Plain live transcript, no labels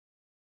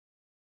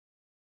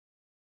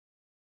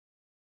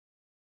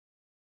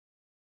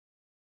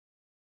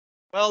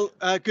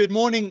Good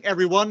morning,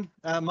 everyone.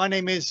 My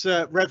name is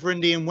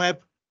Reverend Ian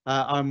Webb.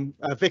 I'm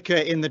a vicar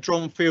in the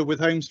Dronfield with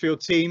Holmesfield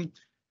team,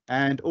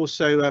 and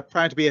also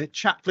proud to be a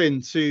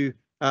chaplain to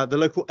the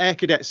local Air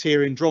Cadets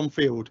here in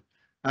Dronfield.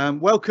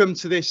 Welcome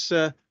to this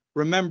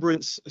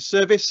remembrance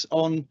service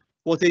on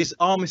what is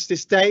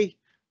Armistice Day,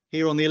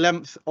 here on the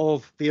 11th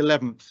of the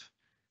 11th.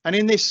 And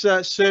in this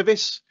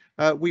service,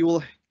 we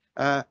will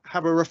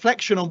have a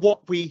reflection on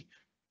what we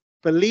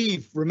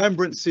believe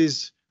remembrance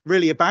is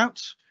really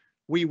about.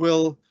 We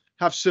will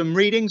have some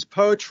readings,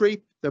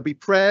 poetry, there'll be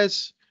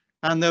prayers,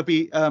 and there'll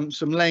be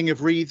some laying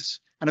of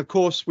wreaths. And of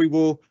course, we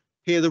will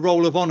hear the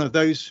roll of honour,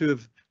 those who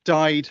have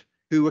died,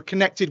 who were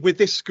connected with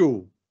this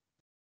school.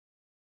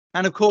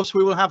 And of course,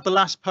 we will have the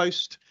last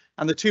post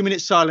and the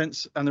 2-minute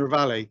silence and the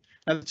reveille.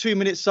 And the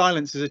 2-minute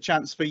silence is a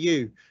chance for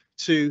you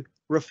to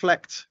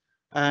reflect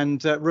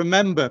and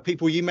remember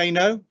people you may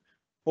know,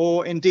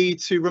 or indeed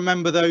to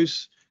remember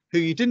those who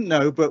you didn't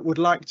know but would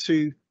like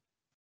to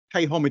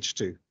pay homage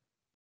to.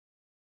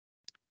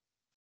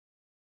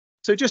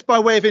 So just by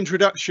way of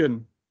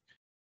introduction,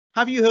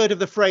 have you heard of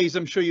the phrase,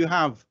 I'm sure you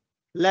have,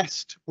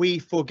 lest we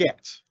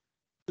forget?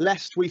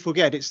 Lest we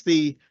forget. It's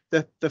the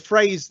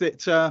phrase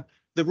that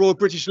the Royal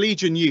British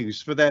Legion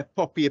use for their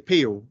poppy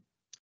appeal.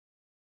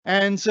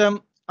 And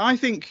I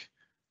think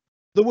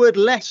the word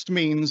lest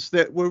means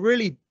that we're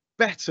really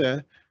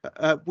better,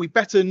 we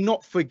better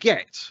not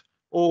forget,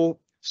 or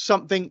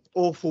something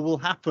awful will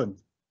happen.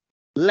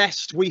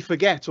 Lest we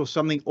forget or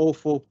something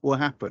awful will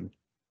happen.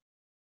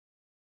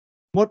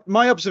 What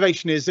my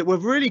observation is that we're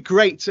really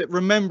great at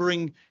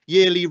remembering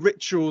yearly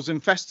rituals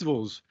and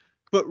festivals,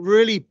 but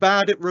really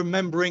bad at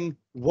remembering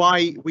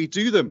why we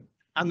do them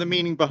and the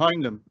meaning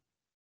behind them.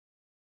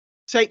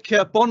 Take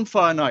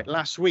bonfire night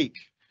last week.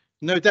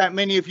 No doubt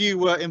many of you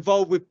were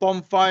involved with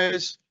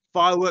bonfires,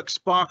 fireworks,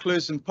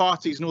 sparklers and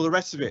parties and all the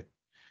rest of it.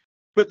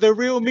 But the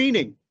real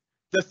meaning,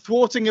 the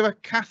thwarting of a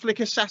Catholic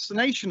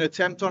assassination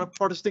attempt on a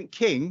Protestant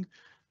king,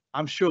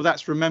 I'm sure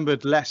that's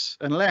remembered less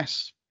and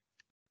less.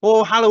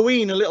 Or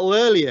Halloween a little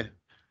earlier,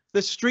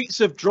 the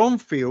streets of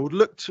Dronfield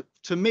looked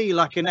to me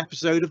like an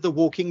episode of The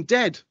Walking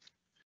Dead.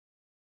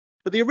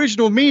 But the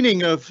original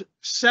meaning of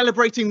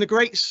celebrating the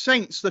great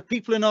saints, the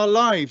people in our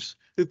lives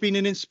who've been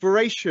an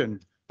inspiration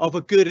of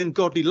a good and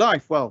godly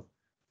life, well,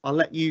 I'll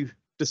let you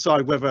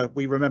decide whether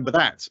we remember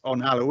that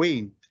on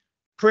Halloween.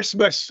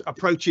 Christmas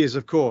approaches,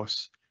 of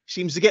course,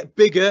 seems to get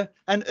bigger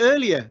and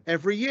earlier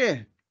every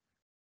year.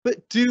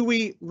 But do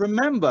we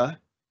remember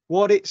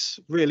what it's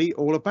really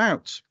all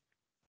about?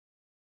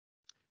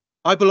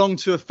 I belong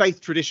to a faith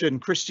tradition,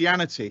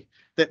 Christianity,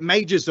 that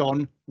majors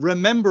on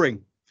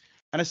remembering.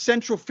 And a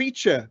central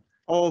feature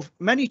of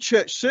many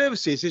church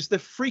services is the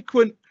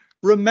frequent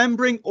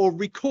remembering or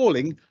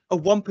recalling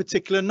of one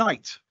particular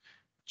night.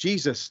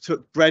 Jesus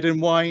took bread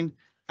and wine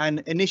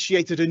and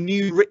initiated a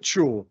new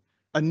ritual,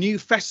 a new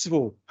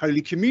festival,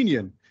 Holy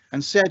Communion,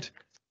 and said,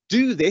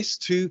 do this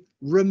to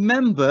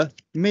remember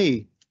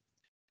me.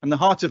 And the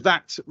heart of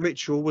that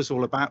ritual was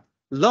all about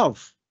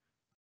love.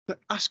 But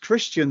us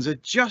Christians are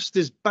just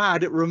as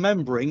bad at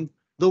remembering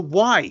the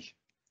why.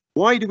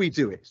 Why do we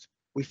do it?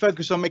 We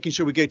focus on making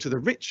sure we go to the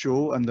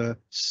ritual and the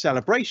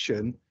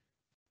celebration,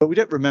 but we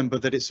don't remember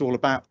that it's all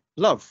about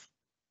love.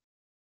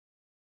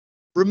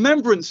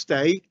 Remembrance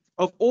Day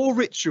of all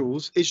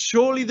rituals is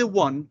surely the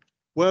one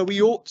where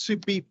we ought to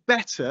be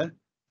better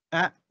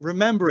at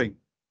remembering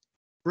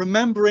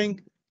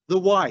the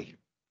why.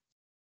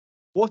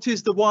 What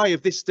is the why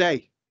of this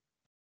day?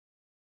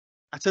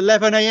 At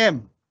 11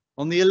 a.m.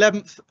 on the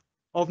 11th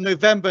of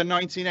November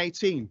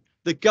 1918,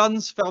 the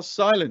guns fell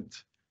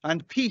silent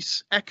and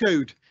peace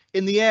echoed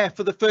in the air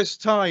for the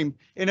first time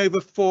in over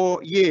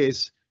 4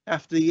 years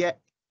after the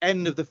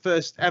end of the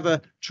first ever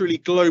truly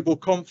global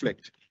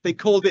conflict. They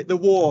called it the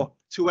war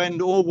to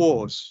end all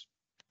wars.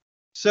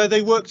 So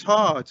they worked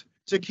hard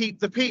to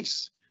keep the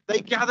peace. They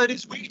gathered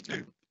as we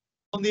do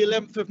on the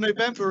 11th of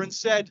November and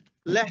said,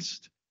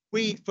 lest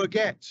we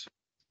forget.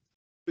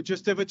 But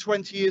just over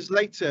 20 years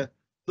later,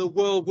 the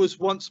world was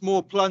once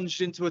more plunged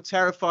into a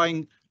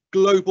terrifying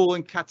global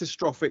and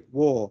catastrophic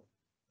war.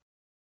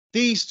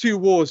 These two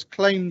wars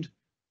claimed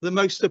the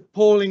most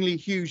appallingly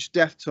huge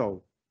death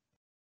toll.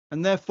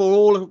 And therefore,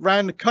 all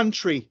around the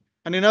country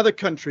and in other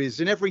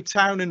countries, in every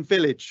town and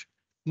village,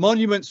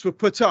 monuments were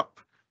put up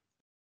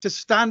to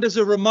stand as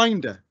a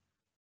reminder,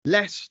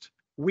 lest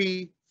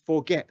we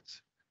forget.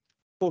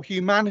 For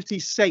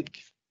humanity's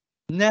sake,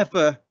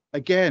 never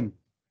again.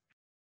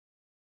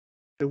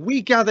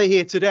 We gather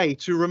here today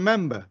to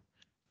remember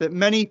that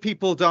many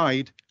people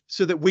died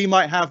so that we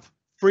might have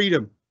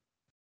freedom.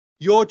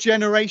 Your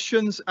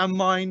generations and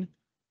mine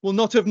will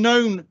not have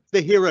known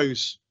the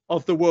heroes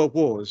of the world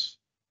wars.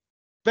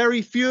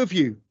 Very few of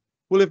you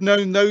will have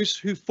known those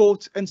who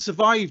fought and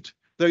survived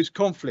those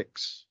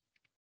conflicts.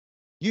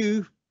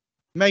 You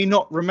may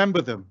not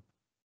remember them,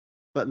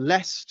 but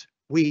lest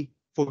we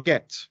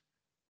forget.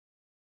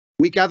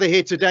 We gather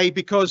here today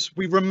because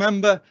we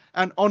remember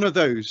and honour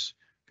those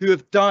who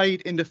have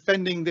died in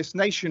defending this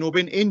nation or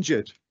been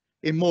injured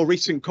in more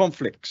recent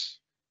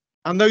conflicts.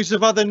 and those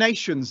of other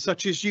nations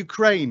such as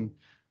Ukraine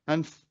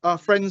and our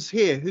friends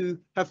here who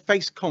have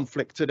faced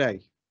conflict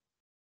today.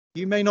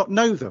 You may not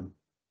know them,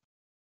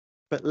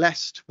 but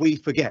lest we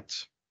forget.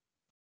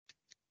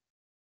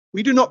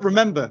 We do not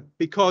remember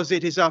because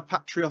it is our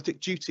patriotic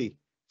duty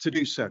to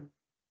do so.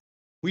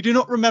 We do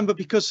not remember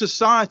because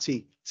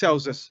society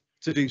tells us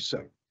to do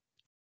so.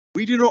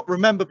 We do not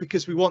remember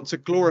because we want to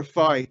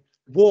glorify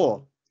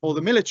war or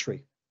the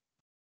military.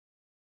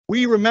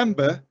 We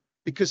remember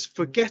because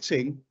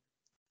forgetting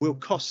will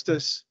cost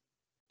us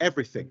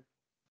everything.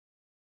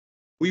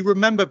 We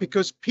remember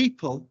because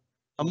people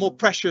are more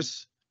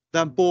precious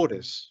than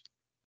borders.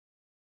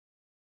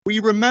 We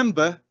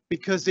remember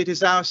because it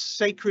is our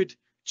sacred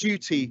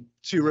duty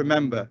to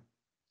remember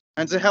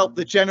and to help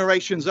the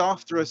generations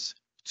after us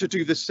to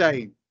do the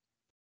same.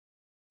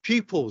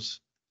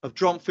 Pupils of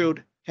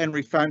Dronfield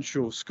Henry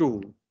Fanshawe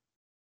School,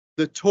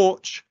 the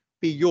torch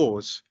be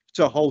yours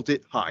to hold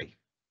it high,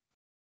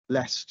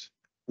 lest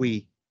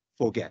we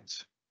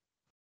forget.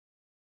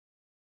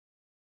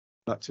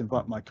 I'd like to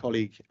invite my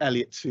colleague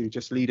Elliot to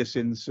just lead us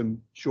in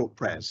some short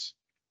prayers.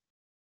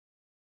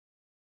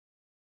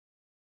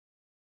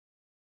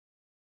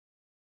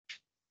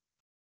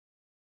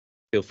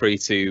 Feel free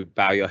to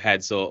bow your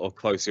heads or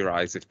close your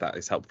eyes if that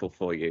is helpful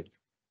for you.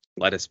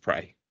 Let us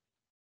pray.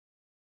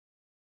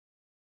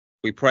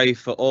 We pray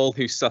for all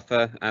who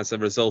suffer as a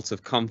result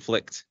of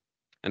conflict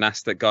and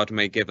ask that God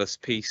may give us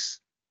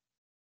peace.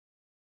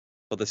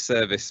 For the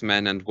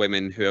servicemen and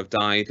women who have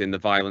died in the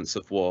violence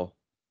of war,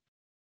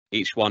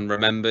 each one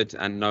remembered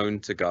and known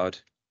to God.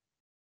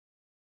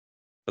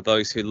 For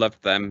those who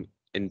loved them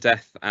in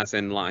death as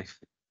in life,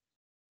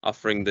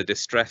 offering the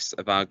distress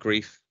of our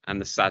grief and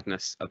the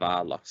sadness of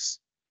our loss.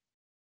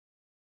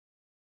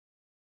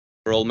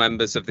 For all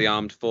members of the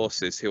armed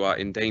forces who are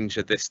in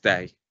danger this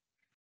day,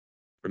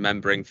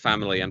 remembering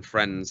family and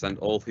friends and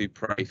all who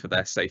pray for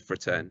their safe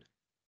return.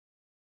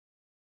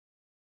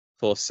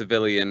 For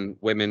civilian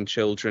women,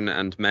 children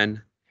and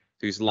men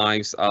whose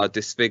lives are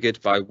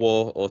disfigured by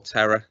war or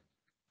terror,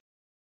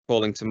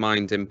 calling to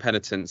mind in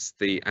penitence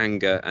the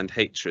anger and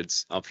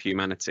hatreds of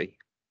humanity.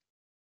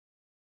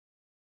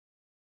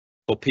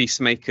 For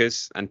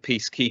peacemakers and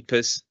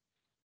peacekeepers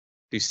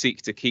who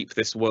seek to keep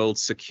this world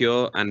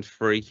secure and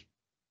free.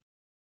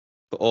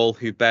 For all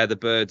who bear the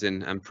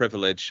burden and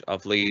privilege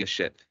of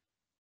leadership,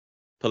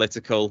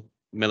 political,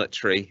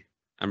 military,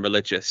 and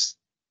religious,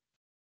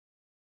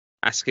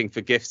 asking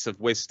for gifts of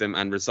wisdom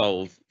and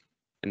resolve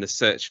in the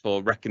search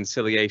for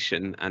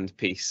reconciliation and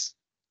peace.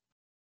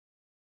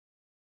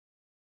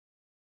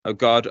 O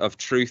God of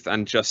truth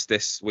and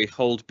justice, we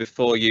hold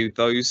before you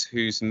those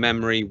whose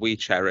memory we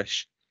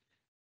cherish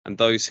and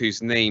those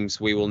whose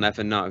names we will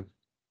never know.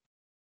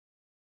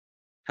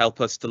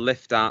 Help us to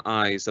lift our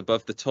eyes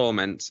above the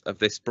torment of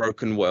this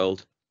broken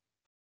world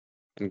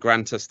and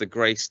grant us the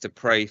grace to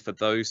pray for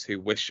those who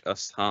wish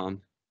us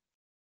harm.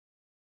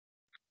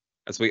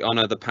 As we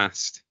honour the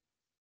past,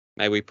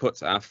 may we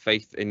put our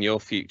faith in your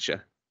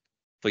future,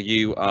 for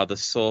you are the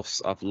source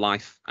of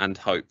life and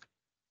hope,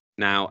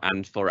 now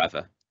and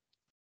forever.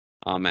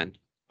 Amen.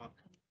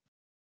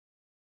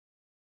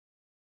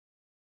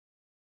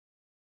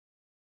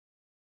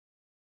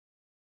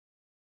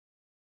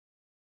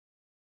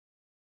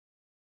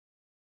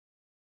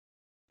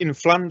 In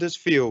Flanders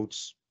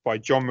Fields by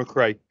John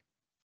McCrae.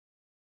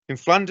 In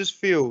Flanders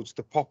Fields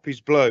the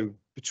poppies blow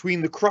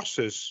between the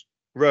crosses,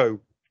 row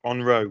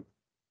on row,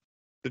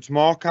 that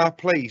mark our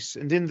place,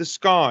 and in the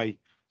sky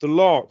the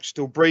larks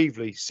still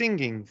bravely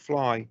singing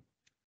fly,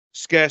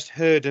 scarce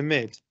heard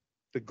amid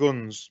the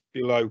guns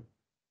below.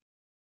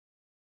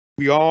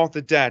 We are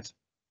the dead.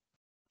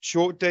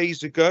 Short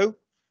days ago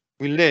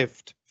we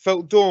lived,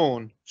 felt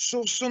dawn,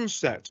 saw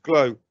sunset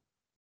glow,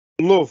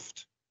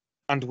 loved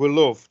and were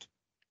loved,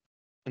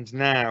 and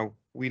now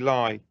we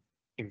lie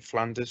in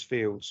Flanders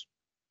Fields.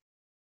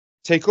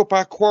 Take up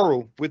our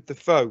quarrel with the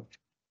foe,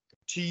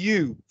 to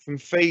you from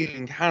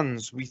failing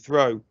hands we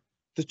throw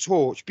the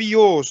torch, be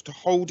yours to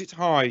hold it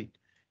high,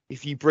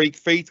 if ye break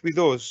faith with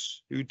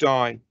us who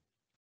die.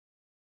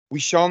 We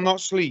shall not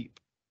sleep,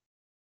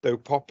 though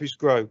poppies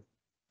grow,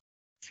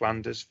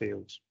 Flanders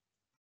Fields.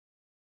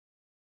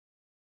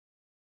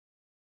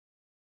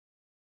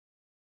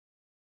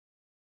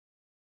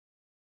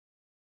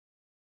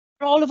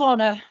 Roll of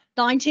Honour,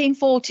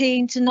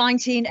 1914 to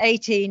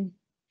 1918.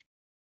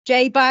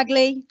 J.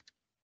 Bagley,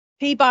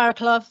 P.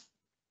 Barraclough,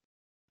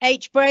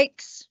 H.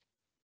 Breaks,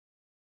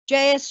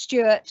 J. S.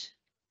 Stewart,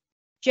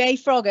 J.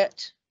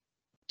 Froggatt,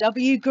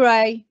 W.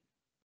 Gray,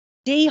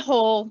 D.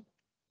 Hall,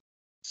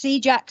 C.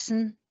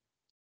 Jackson,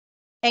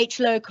 H.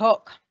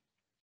 Lowcock,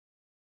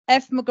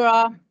 F.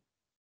 McGrath,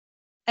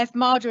 F.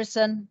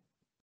 Marderson,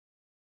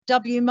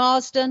 W.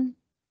 Marsden,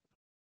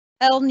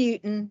 L.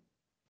 Newton,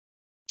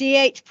 D.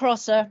 H.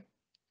 Prosser,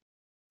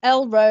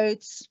 L.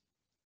 Rhodes,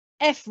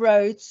 F.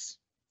 Rhodes,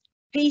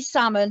 P.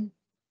 Salmon,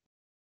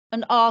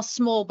 and R.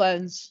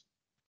 Smallbones.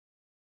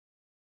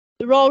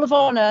 The Roll of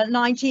Honour,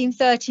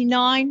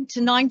 1939 to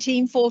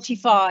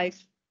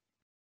 1945.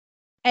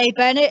 A.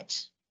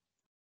 Bennett,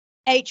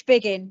 H.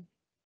 Biggin,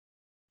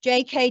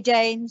 J.K.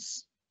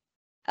 Danes,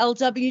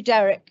 L.W.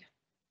 Derrick,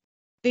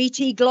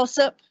 V.T.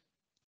 Glossop,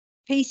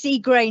 P.C.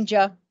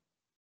 Granger,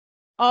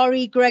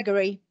 R.E.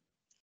 Gregory,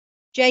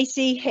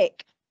 J.C.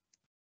 Hick,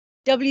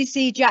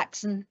 W.C.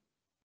 Jackson,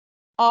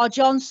 R.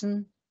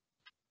 Johnson,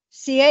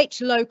 C.H.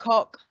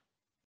 Lowcock,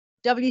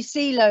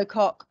 W.C.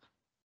 Lowcock,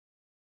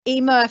 E.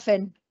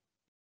 Murphin,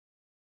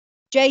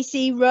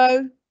 J.C.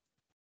 Rowe,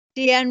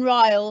 D.N.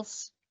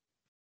 Riles,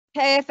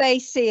 K.F.A.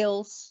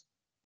 Seals,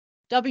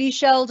 W.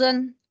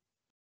 Sheldon,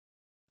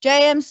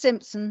 J.M.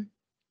 Simpson,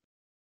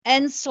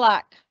 N.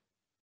 Slack,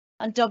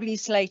 and W.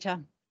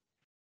 Slater.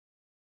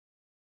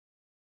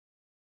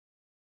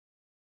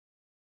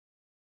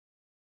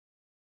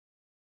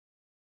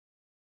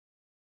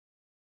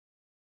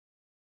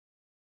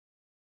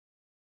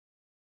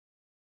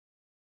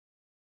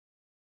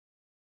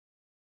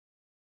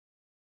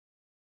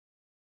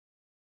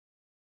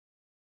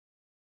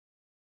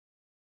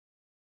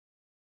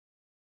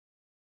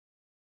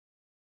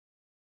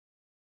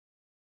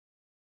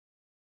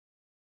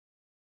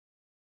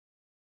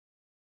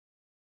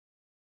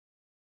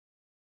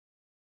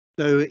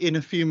 So in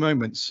a few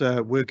moments,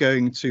 we're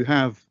going to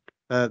have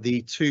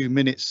the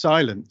 2-minute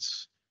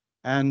silence.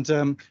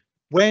 And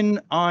when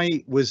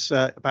I was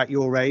about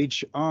your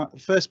age, the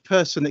first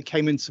person that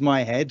came into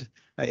my head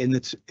in the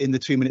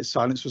 2-minute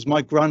silence was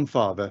my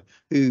grandfather,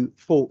 who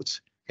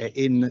fought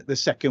in the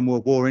Second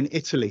World War in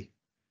Italy.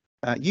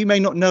 You may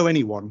not know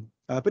anyone,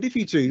 but if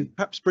you do,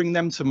 perhaps bring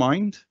them to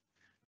mind.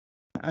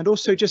 And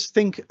also just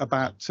think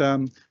about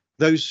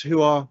those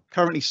who are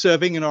currently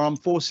serving in our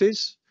armed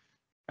forces.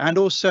 And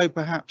also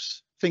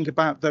perhaps think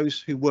about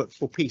those who work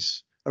for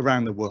peace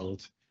around the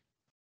world.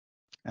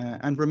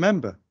 And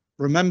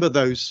remember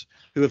those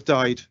who have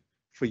died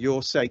for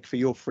your sake, for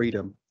your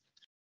freedom.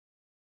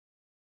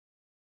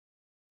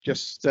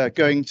 Just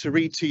going to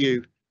read to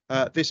you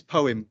this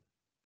poem.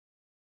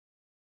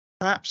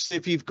 Perhaps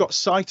if you've got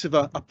sight of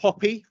a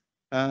poppy,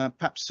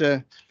 perhaps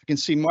you can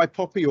see my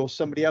poppy or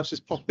somebody else's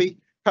poppy,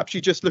 perhaps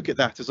you just look at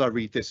that as I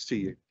read this to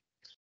you.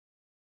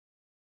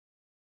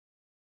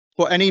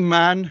 For any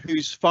man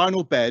whose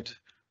final bed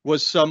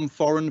was some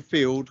foreign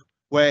field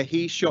where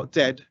he shot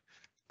dead,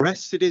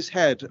 rested his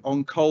head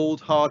on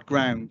cold, hard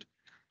ground,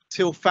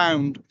 till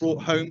found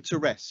brought home to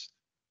rest.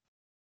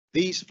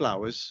 These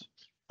flowers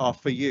are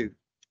for you.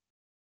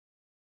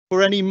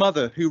 For any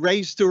mother who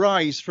raised her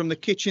eyes from the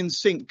kitchen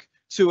sink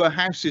to her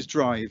house's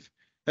drive,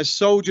 as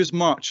soldiers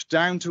marched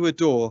down to her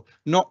door,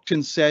 knocked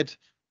and said,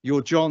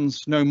 "Your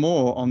John's no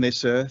more on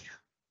this earth."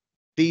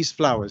 These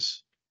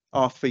flowers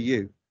are for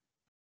you.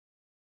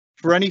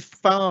 For any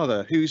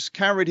father who's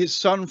carried his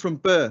son from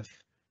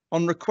birth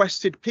on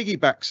requested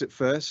piggybacks at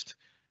first,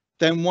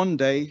 then one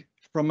day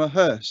from a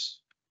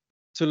hearse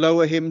to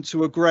lower him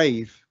to a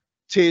grave,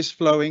 tears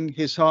flowing,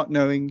 his heart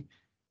knowing,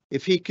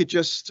 if he could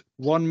just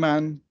one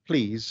man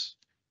please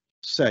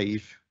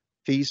save,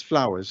 these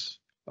flowers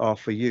are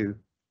for you.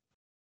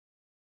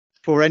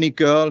 For any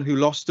girl who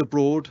lost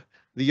abroad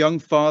the young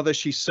father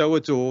she so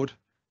adored,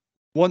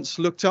 once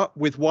looked up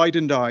with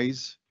widened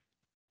eyes,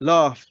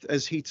 laughed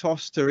as he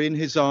tossed her in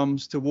his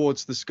arms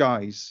towards the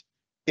skies,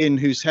 in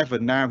whose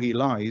heaven now he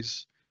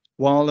lies,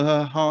 while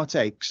her heart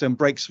aches and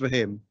breaks for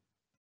him.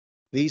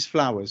 These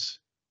flowers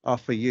are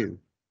for you.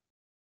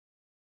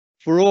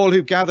 For all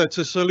who gather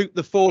to salute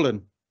the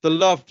fallen, the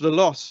loved, the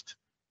lost,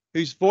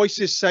 whose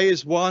voices say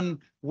as one,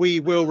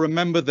 we will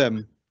remember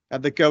them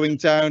at the going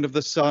down of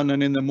the sun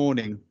and in the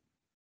morning.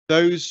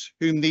 Those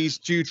whom these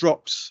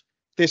dewdrops,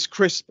 this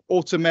crisp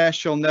autumn air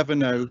shall never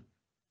know,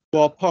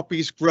 while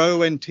poppies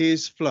grow and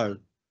tears flow,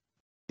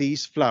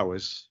 these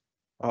flowers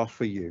are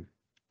for you.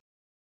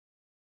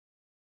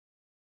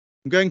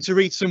 I'm going to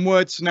read some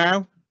words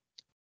now,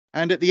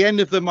 and at the end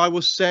of them I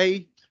will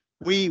say,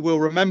 we will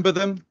remember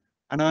them,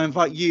 and I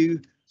invite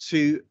you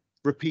to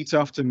repeat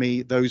after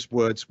me those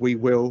words, we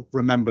will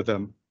remember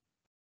them.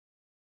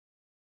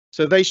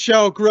 So they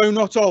shall grow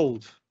not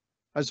old,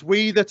 as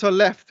we that are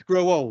left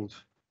grow old.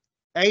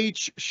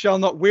 Age shall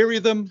not weary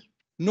them,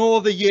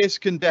 nor the years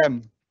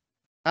condemn.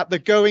 At the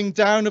going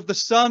down of the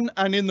sun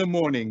and in the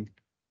morning,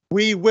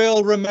 we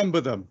will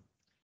remember them.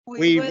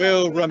 We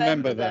will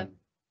remember them.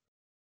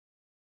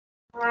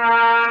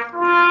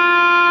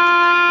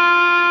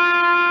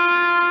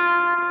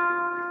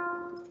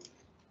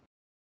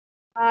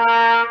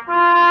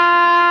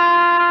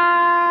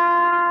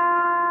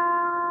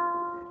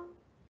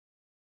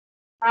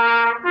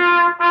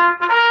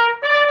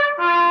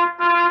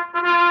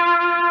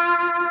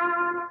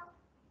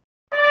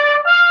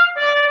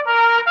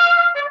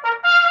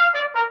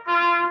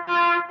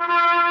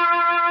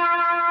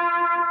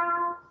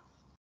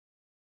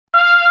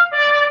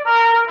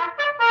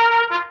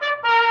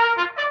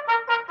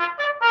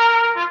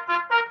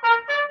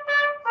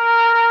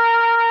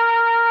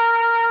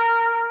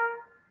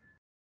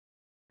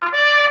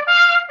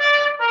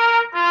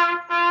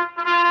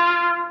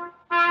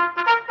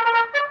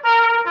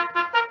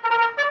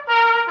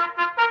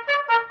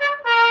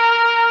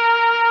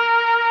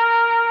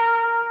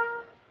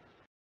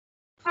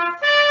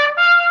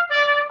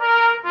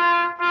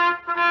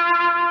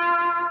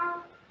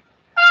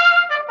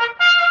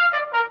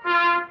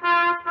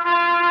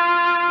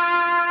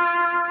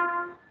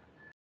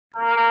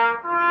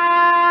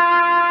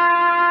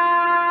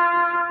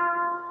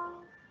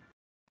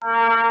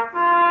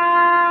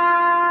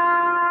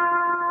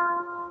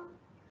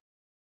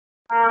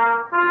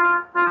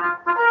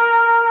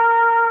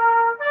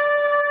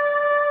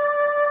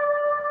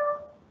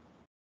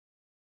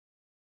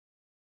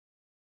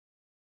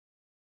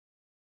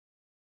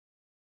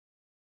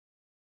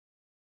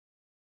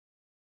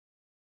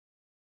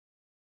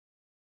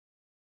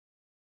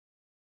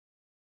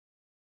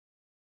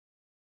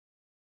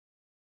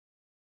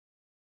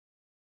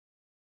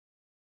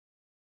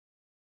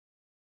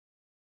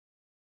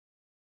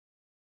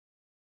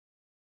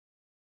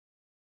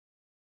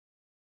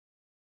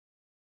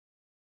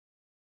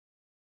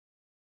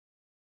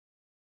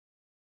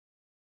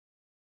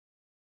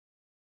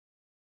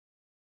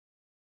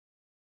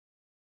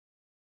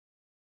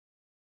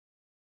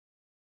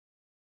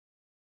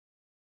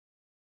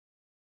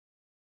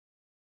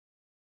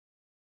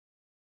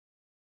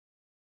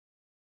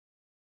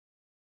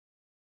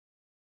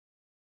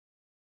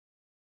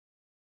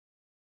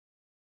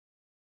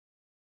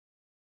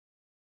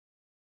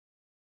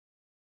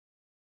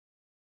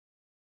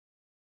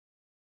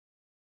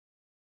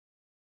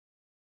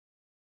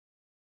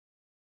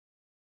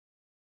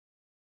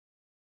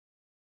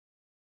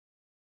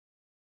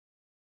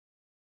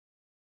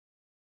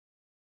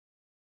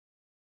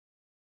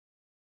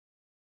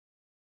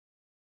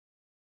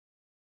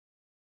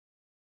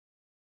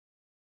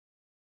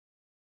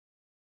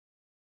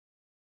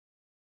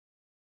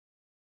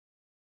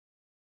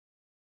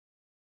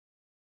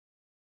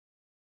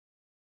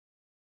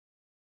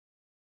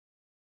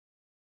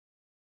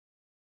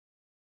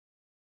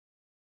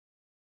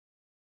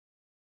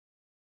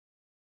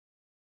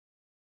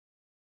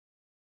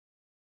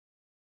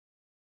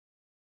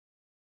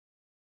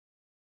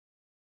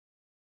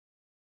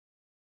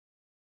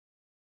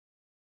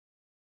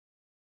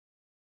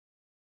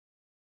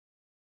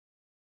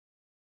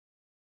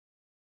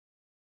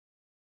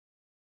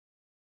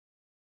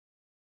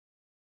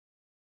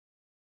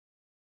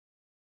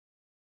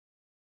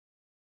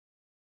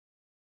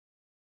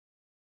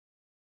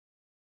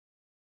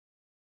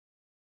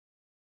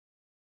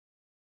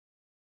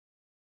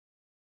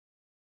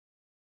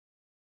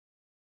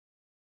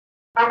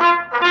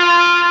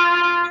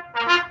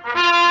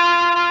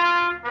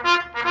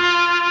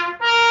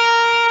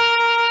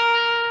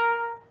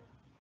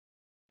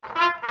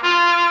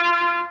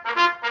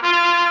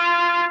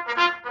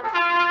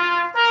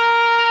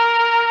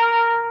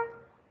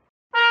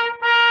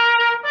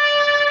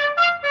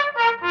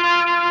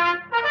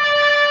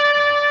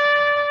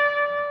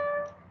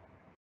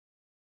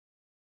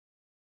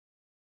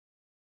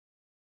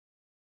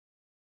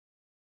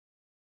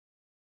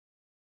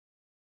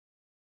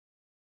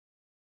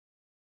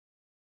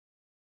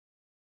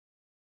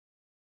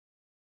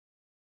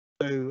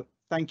 So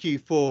thank you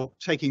for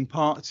taking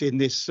part in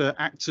this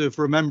act of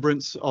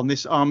remembrance on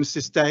this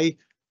Armistice Day.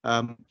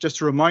 Just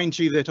to remind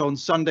you that on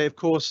Sunday, of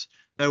course,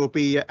 there will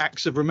be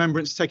acts of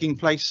remembrance taking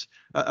place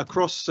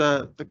across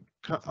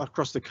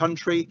the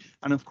country,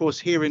 and of course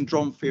here in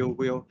Dronfield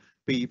we'll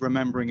be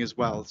remembering as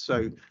well.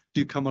 So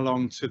do come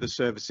along to the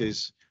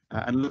services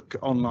and look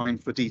online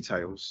for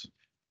details.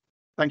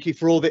 Thank you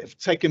for all that have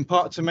taken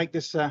part to make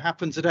this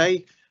happen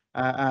today.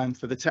 And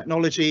for the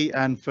technology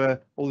and for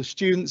all the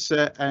students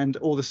and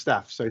all the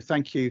staff. So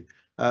thank you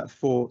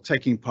for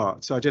taking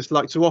part. So I'd just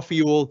like to offer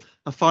you all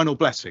a final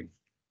blessing.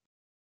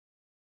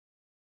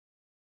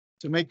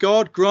 So may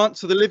God grant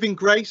to the living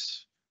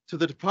grace, to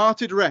the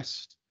departed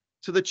rest,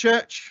 to the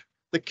church,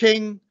 the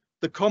king,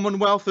 the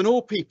commonwealth and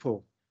all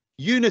people,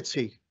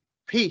 unity,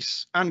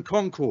 peace and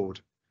concord,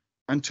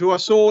 and to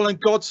us all and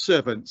God's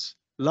servants,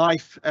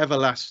 life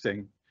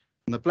everlasting.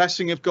 And the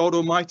blessing of God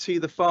Almighty,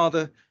 the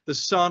Father, the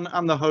Son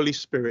and the Holy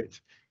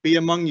Spirit be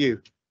among you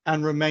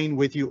and remain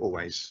with you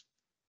always.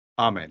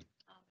 Amen.